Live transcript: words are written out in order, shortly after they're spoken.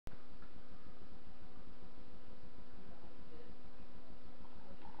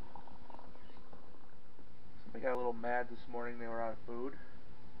got a little mad this morning. They were out of food.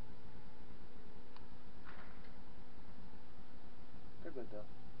 They're good though.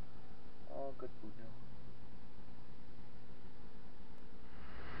 All good food now.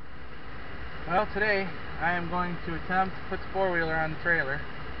 Well, today I am going to attempt to put the four-wheeler on the trailer.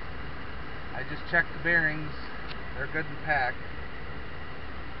 I just checked the bearings. They're good and packed.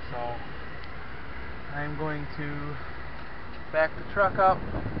 So I am going to back the truck up.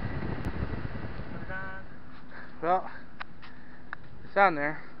 Put it on. Well, it's on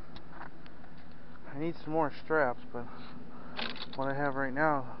there. I need some more straps, but what I have right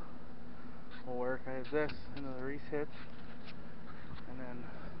now will work. I have this and the Reese hitch, and then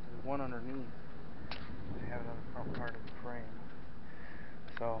there's one underneath. I have another front part of the frame,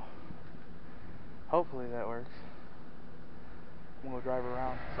 so hopefully that works. I'm gonna drive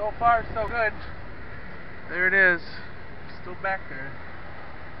around. So far, so good. There it is, still back there.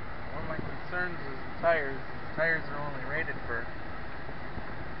 One of my concerns is the tires. The tires are only rated for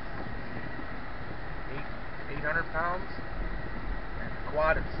 800 pounds, and the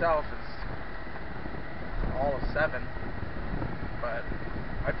quad itself is all of 7. But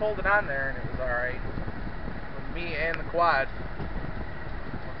I pulled it on there and it was alright. With me and the quad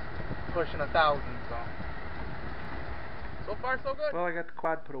was pushing 1,000, so far so good. Well, I got the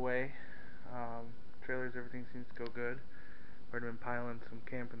quad put away. Trailers, everything seems to go good. I've already been piling some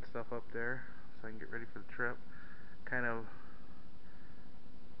camping stuff up there so I can get ready for the trip. Kind of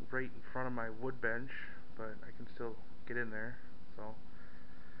right in front of my wood bench, but I can still get in there. So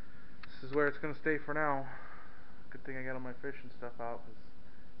this is where it's going to stay for now. Good thing I got all my fishing stuff out, because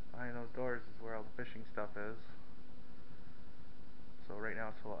behind those doors is where all the fishing stuff is. So right now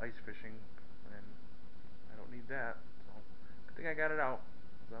it's full of ice fishing, and I don't need that. So good thing I got it out,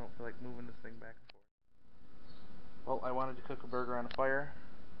 because I don't feel like moving this thing back and forth. Well, I wanted to cook a burger on a fire,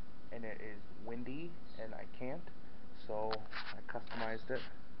 and it is windy, and I can't, so I customized it.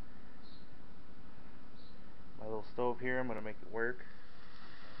 My little stove here, I'm going to make it work.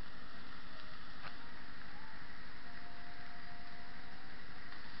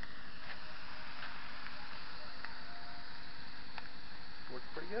 Works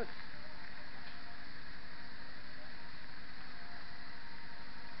pretty good.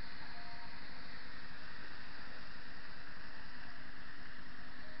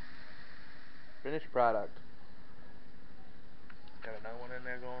 Finished product. Got another one in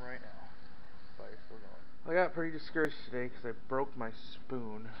there going right now. Fire's still going. I got pretty discouraged today because I broke my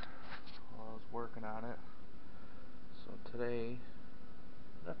spoon while I was working on it. So today,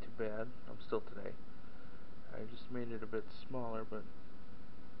 not too bad. I'm still today. I just made it a bit smaller, but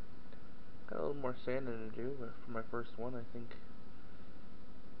got a little more sanding to do. But for my first one, I think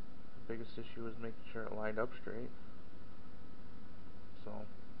the biggest issue was making sure it lined up straight. So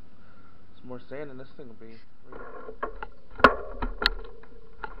some more sanding, this thing will be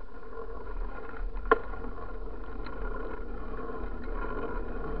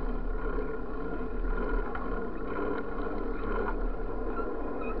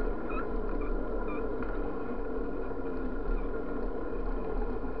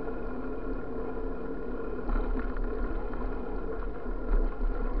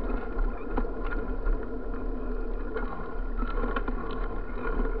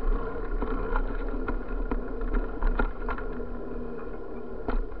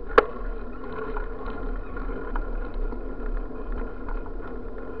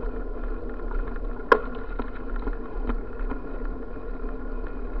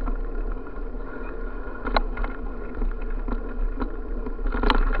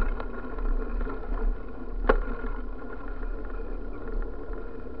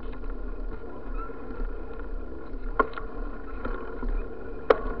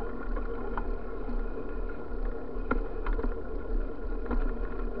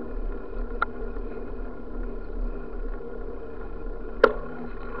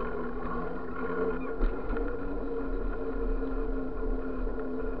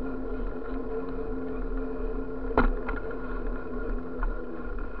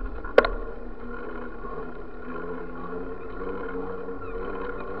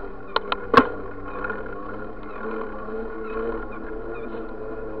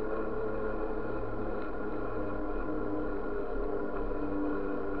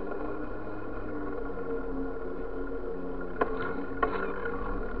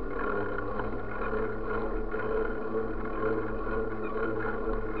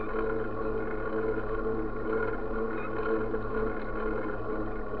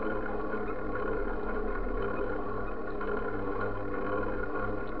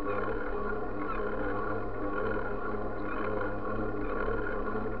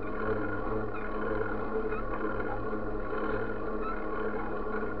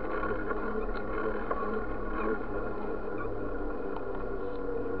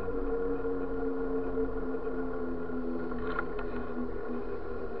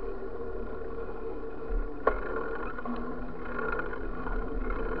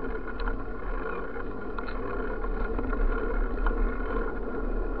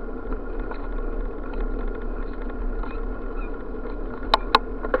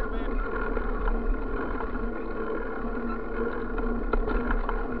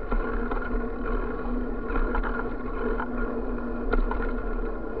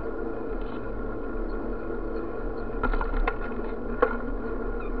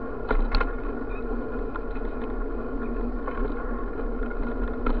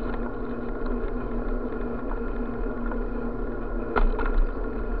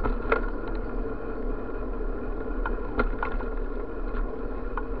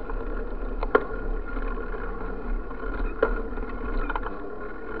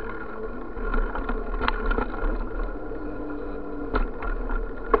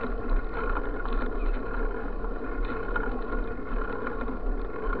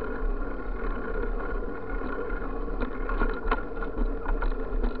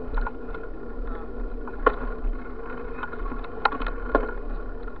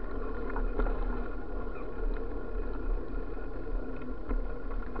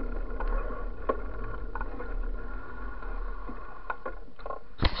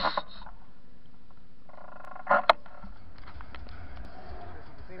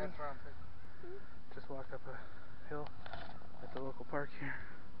That's where I'm picking. Just walked up a hill at the local park here.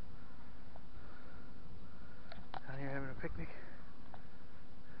 Down here having a picnic.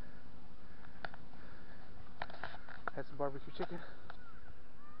 Had some barbecue chicken.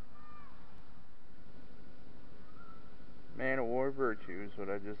 Man of War Virtue is what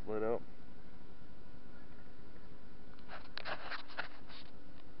I just lit up.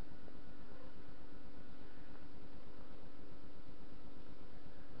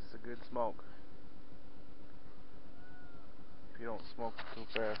 This is a good smoke. If you don't smoke too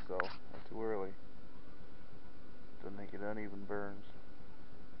fast though, or too early, doesn't make it uneven burns.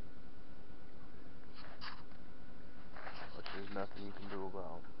 Which there's nothing you can do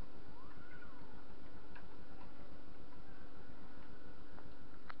about.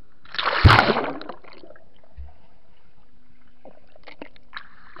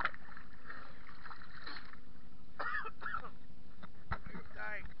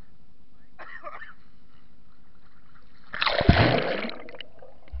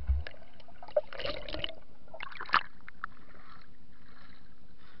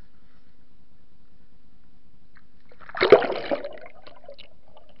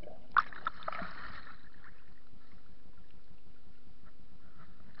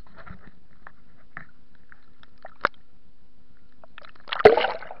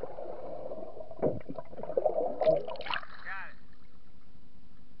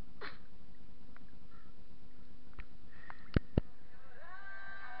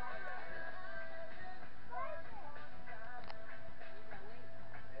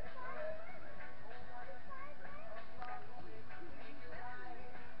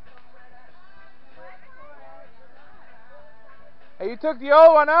 Hey, you took the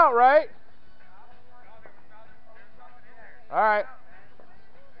old one out, right? Alright.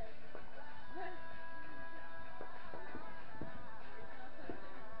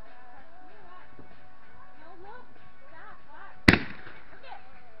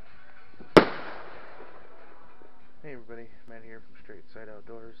 Hey everybody, Matt here from Straight Side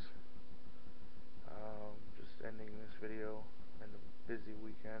Outdoors. Just ending this video in a busy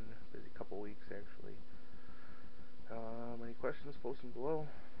weekend, busy couple weeks actually. Any questions, post them below.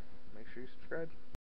 Make sure you subscribe.